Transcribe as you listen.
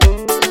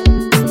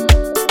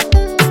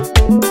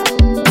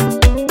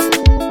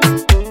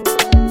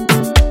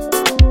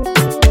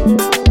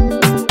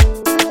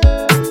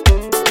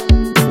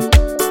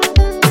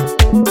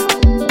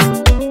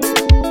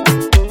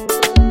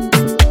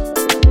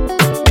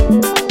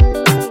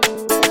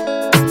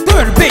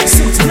Third Base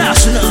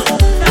International.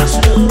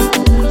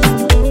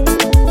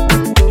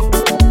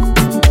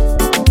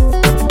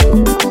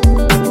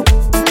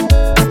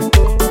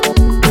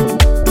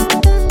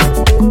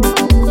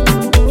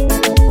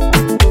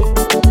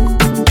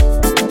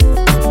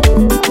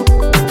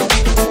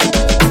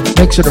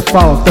 Make sure to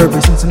follow Third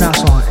Base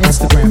International on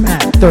Instagram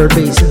at Third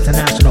Base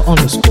International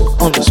 _____.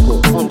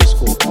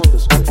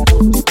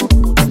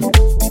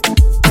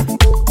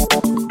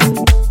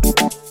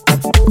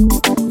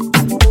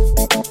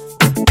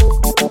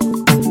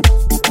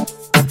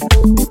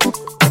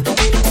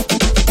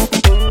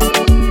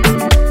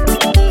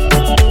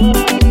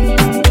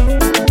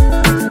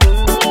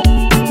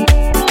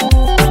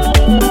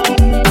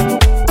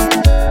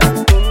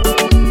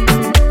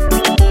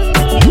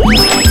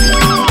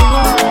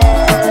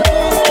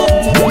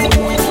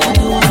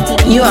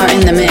 You are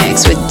in the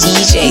mix with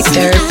DJ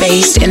Third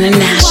Base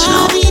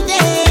International.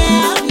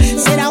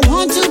 Said I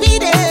want to be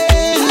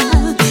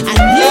there. I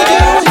need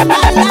you in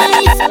my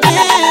life.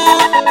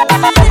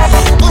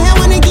 Boy, I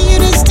wanna give you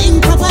this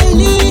thing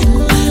properly.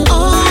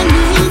 All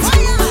night.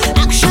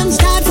 Action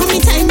start from the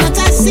time that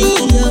I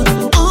see you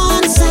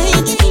on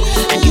sight.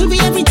 And you'll be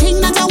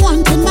everything that I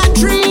want in my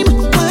dream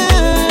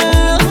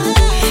world.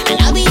 And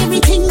I'll be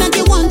everything that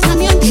you want from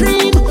your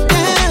dream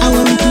girl. I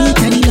wanna be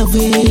Teddy love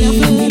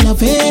it,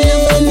 love it.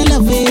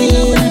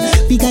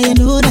 Because you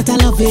know that I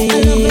love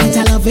it,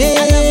 I love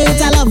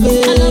it, I love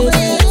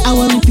it. I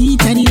want to be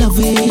Teddy love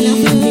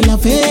it,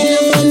 love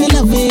it,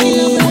 love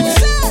it.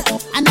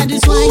 And that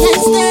is why I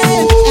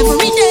stay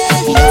every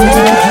day.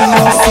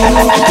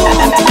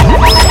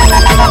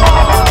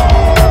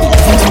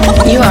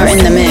 You are in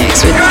the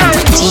mix with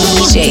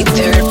DJ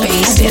Third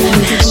Base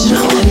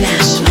International.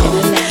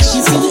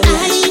 You see, I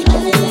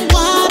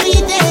want to be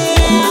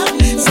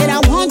there. Said I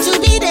want to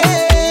be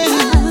there.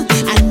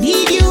 I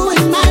need you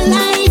in my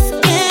life.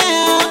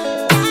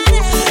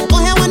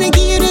 Boy, I wanna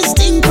give you this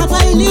thing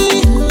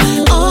properly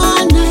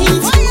all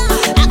night.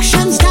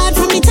 Action start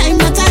from the time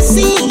that I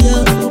see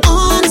you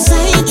on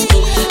sight.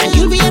 And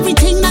you'll be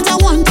everything that I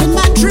want in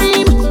my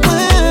dream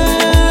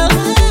world.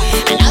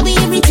 And I'll be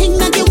everything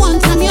that you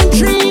want from your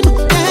dream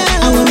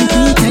girl. I wanna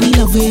be Teddy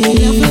love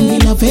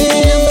it, love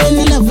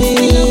it, love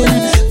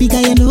it.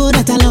 Because you know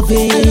that I love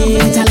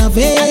it, I love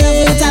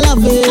it, I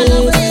love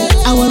it.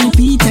 I wanna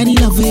be Teddy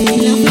love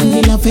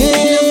it, love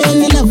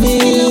it, love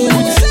it.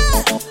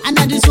 And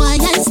that is why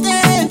I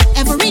stay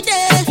every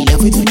day. You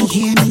love it when you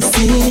hear me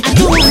say, I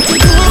don't want to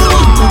go,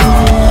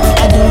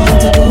 I don't want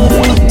to go,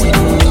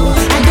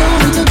 I don't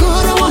want to go,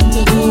 I don't want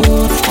to go,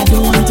 I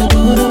don't want to go,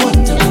 I don't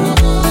want to go.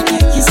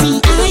 You see,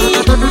 I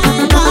want to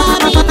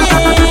be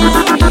there.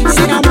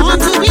 Said I want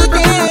to be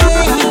there.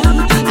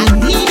 I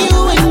need you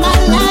in my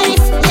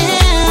life,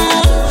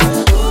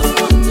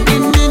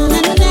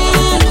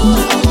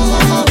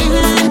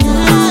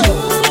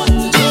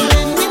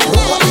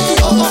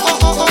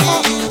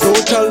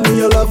 Don't tell me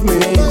you love me.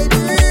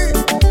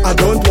 I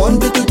don't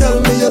want you to tell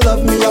me you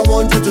love me. I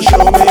want you to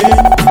show me.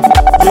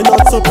 You're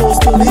not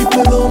supposed to leave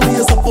me lonely.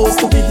 You're supposed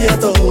to be here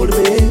to hold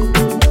me.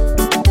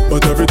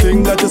 But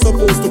everything that you're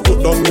supposed to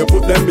put down, you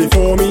put them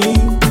before me.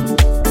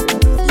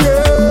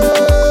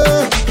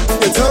 Yeah.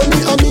 You tell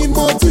me I mean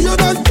more to you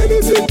than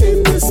anything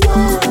in this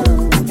world.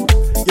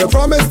 You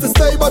promise to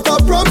stay, but I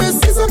promise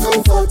is a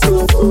comfort to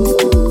a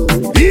fool.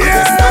 Yeah. I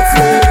guess that's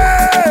me.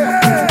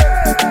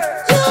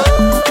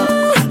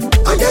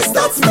 Yeah. I guess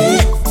that's me.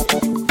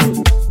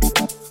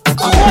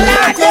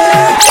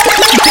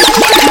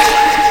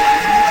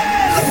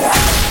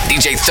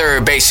 DJ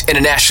Third Base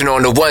International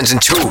on the ones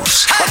and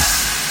twos.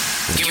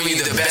 Give me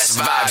the best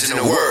vibes in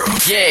the world.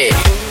 Yeah.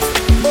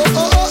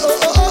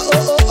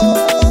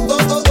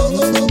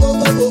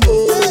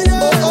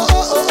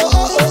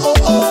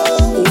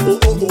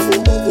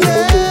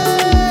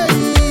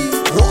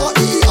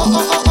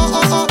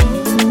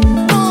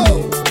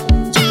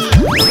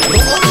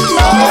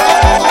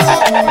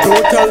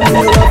 Don't tell me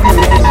you love me.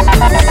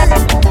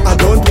 I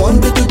don't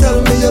want you to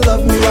tell me you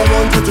love me. I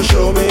want you to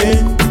show me.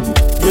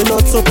 You're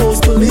not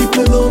supposed to leave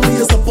me lonely.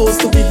 You're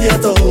supposed to be here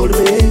to hold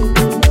me.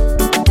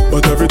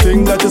 But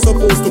everything that you're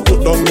supposed to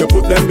put down, you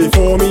put them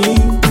before me.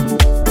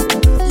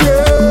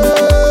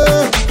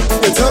 Yeah.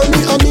 You tell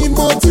me I mean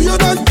more to you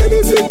than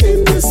anything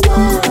in this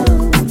world.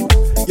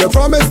 You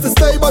promise to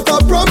stay, but I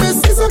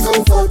promise is a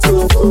comfort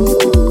to a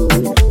fool.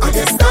 I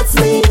guess that's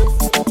me.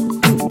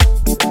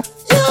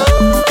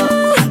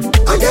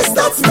 I guess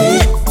that's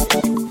me.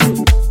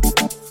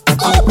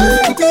 Oh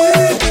baby,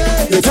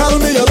 you tell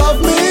me you love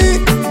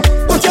me,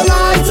 but you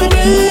lie to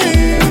me.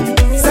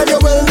 Said you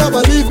will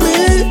never leave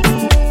me,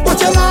 but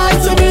you lie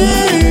to me.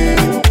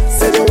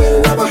 Said you will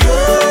never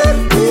hurt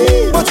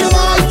me, but you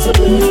lie to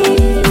me.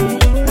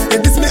 You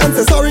diss me and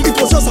say sorry, it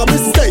was just a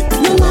mistake.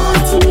 You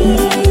lie to me,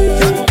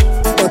 yeah.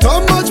 But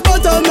I'm much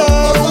better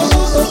now.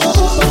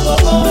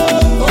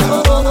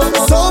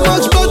 So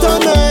much better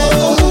now.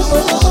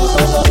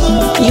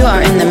 You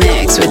are in the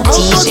mix with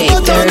DJ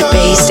Third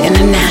Base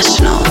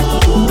International.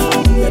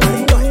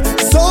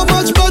 So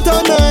much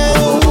better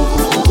now.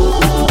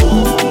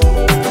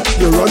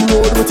 You run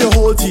road with your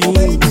whole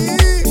team.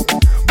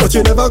 but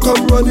you never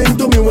come running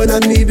to me when I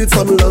needed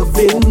some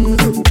loving.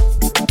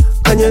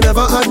 And you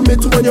never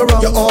admit when you're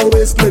wrong, you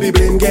always play the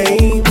blame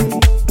game.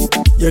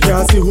 You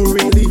can't see who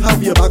really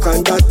have your back,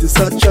 and that is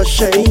such a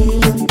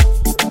shame.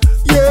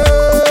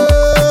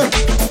 Yeah,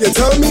 you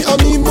tell me I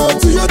mean more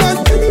to you than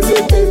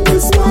anything in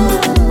this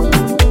world.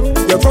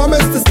 You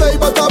promise to stay,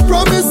 but that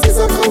promise is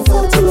a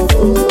comfort to the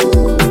fool.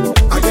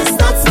 I guess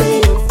that's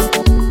me.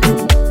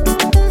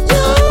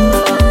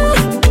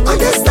 Yeah, I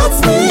guess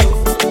that's me.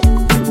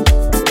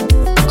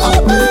 Oh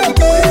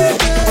baby,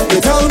 you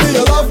tell me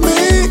you love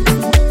me,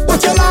 but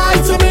you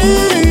lied to me.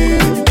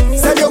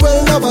 Said you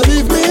will never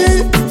leave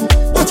me,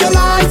 but you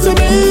lied to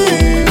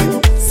me.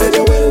 Said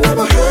you will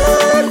never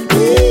hurt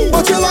me,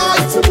 but you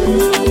lied to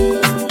me.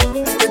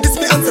 It's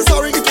me, I'm so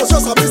sorry, it was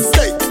just a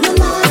mistake. You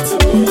lied to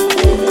me.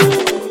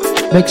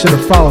 Make sure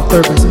to follow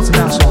Third Base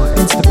International on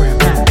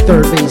Instagram at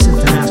Third Base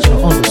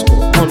International ___.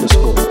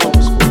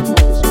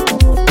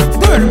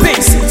 Third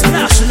Base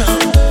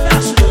International.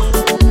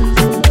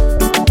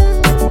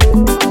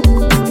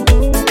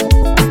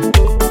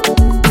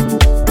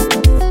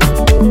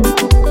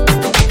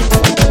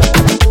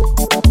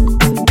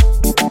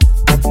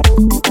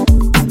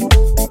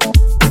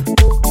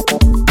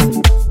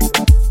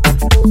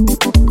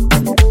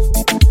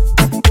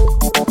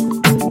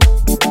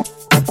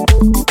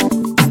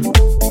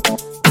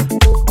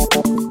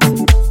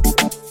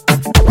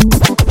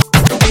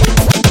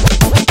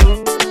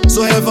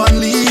 So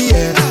heavenly,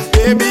 yeah,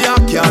 baby, I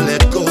can't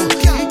let go.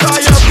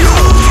 'Cause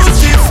you're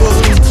beautiful,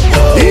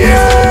 oh,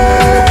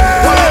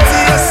 yeah. Quality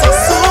is so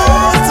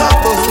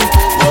suitable,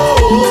 oh,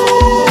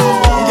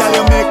 girl,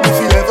 you make me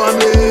feel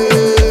heavenly.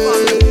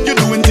 You're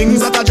doing things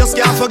that I just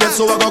can't forget,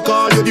 so I gonna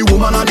call you the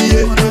woman of the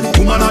year,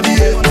 woman of the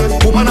year,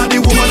 woman of the,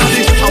 woman of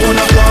the. I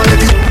wanna call you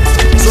the.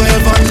 So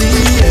heavenly,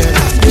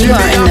 yeah. You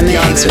are in the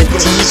mix with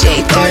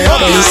DJ Third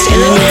Base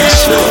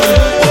International.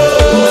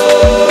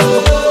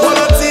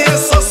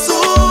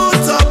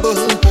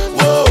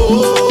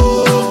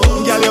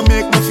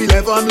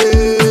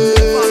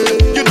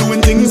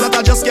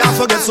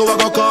 So I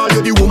gonna call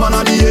you the woman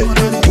of the year,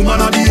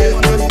 woman of the year,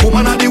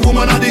 woman of the,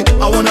 woman of the.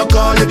 I wanna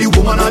call you the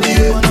woman of the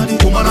year,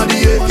 woman of the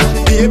year.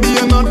 Baby,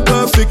 you're not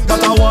perfect,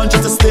 but I want you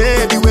to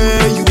stay the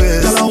way you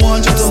is. Girl, I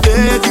want you to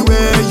stay the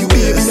way you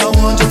is. Baby, I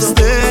want you to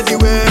stay the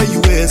way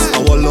you is. I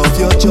will love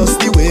you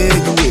just the way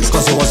you is.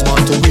 'Cause you was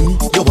born to win,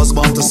 you was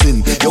born to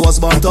sin. You was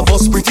born to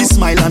bust pretty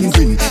smile and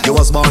grin. You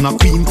was born a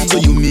queen,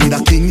 so you need a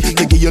king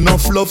to give you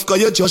enough love,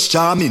 'cause you're just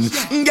charming.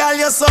 Girl,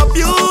 you're so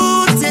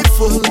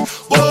beautiful,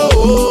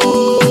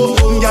 whoa.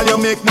 Girl, you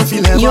make me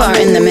feel heavenly. You are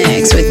in the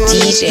mix with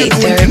DJ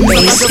Third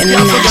Base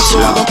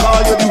International. I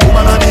call you the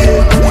woman of the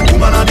year,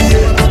 woman of the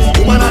year,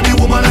 woman of the,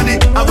 woman of the.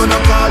 I'm gonna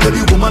call you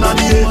the woman of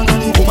the year,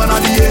 woman of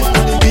the year.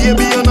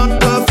 Baby, you're not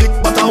perfect,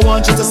 but I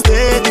want you to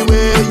stay the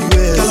way you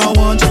is. Girl, I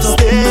want you to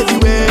stay the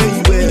way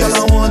you is. Girl,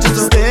 I want you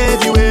to stay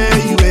the way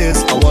you is.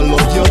 I will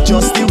love you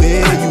just the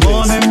way you is.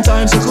 All them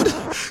times you could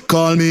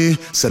call me,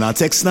 send a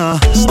text now.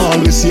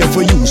 Always here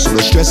for you, so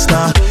don't stress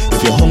now.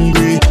 If you're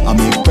hungry, I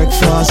make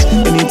breakfast.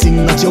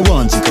 Anything that you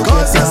want, you can get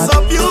that. 'Cause you're so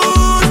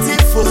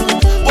beautiful,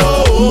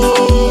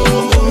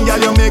 oh,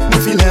 girl, you make me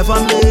feel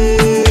heavenly.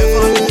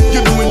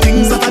 You're doing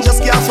things that I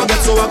just can't forget,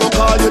 so I gonna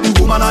call you the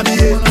woman of the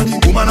year,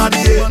 woman of the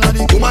year,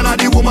 woman of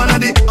the, woman of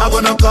the. I'm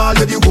gonna call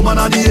you the woman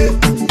of the year,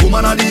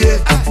 woman of the year.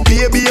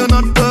 Baby, you're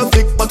not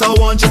perfect, but I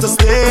want you to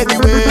stay the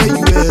way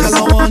you is. Girl,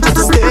 I want you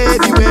to stay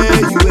the way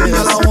you is.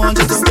 Girl, I want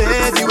you to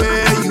stay the way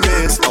you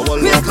is. I will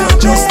love you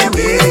just the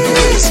way you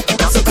is.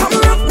 So come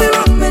rock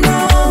me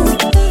now.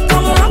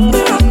 Come rock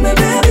me,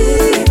 baby.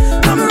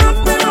 Come rock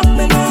me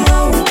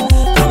now.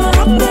 Come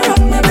rock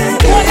me, baby.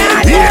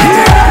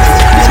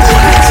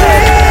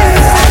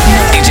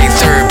 DJ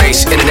Third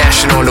Base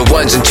International on the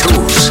ones and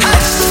twos.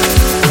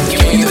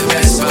 Giving you the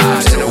best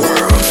vibes in the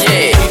world.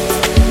 Yeah.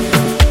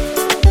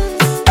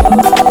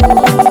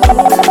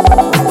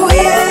 Oh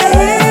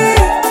yeah.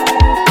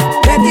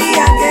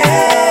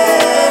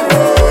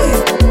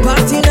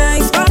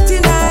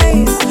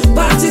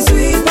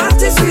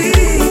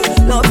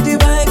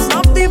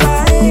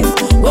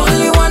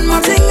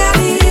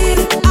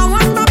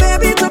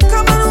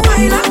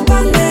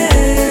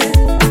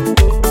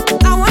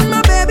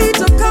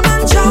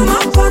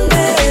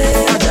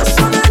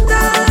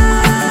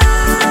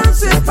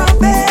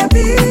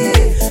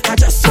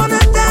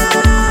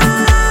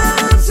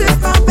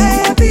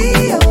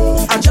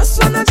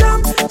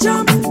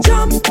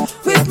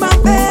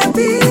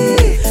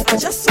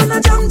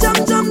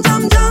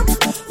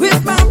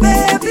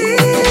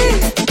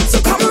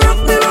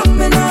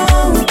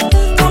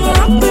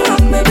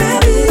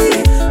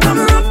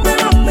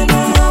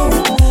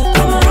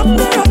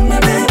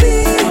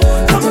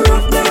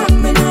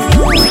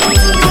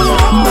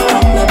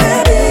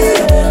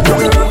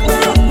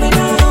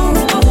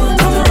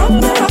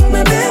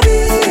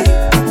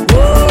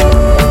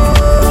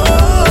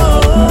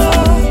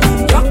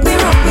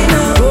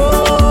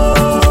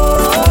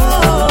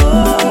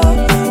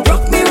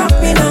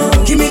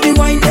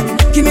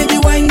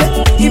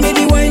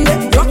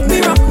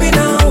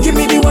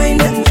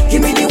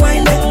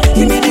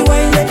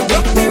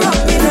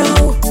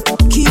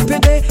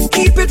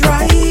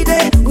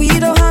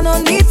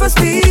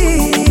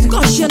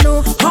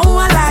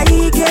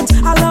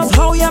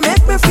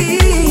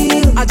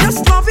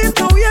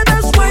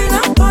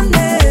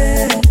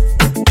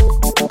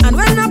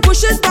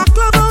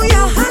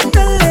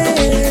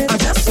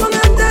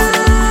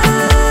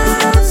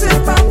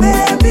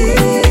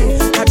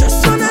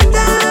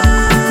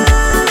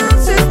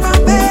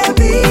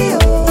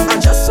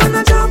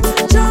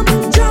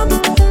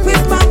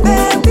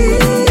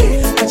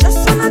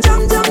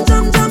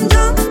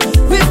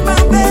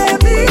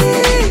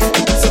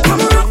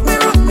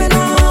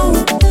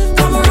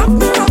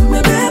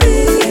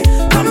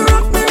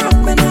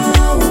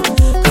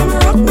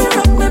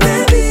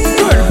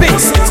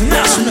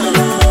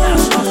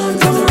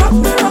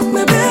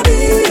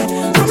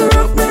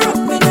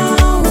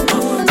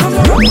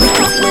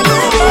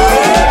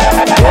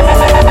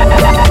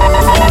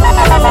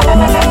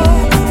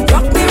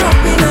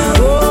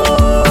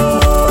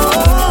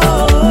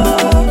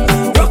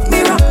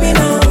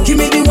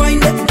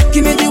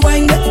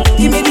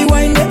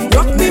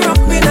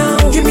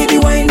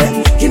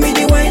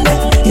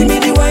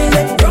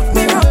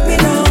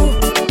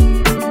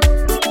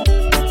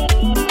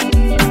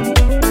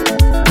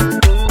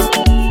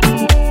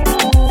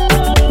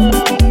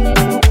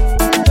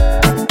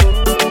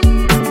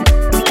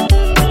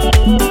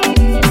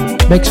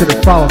 Make sure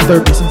to follow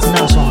Third Base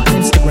International on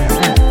Instagram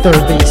at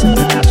Third Base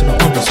International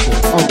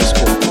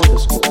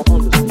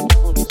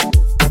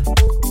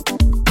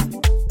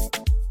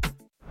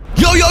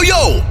 ____.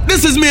 Yo,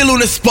 this is me,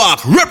 Luna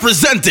Spark,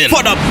 representing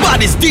for the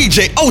baddest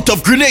DJ out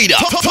of Grenada,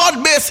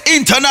 Third Base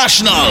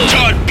International.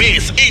 Third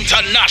Base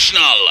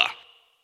International.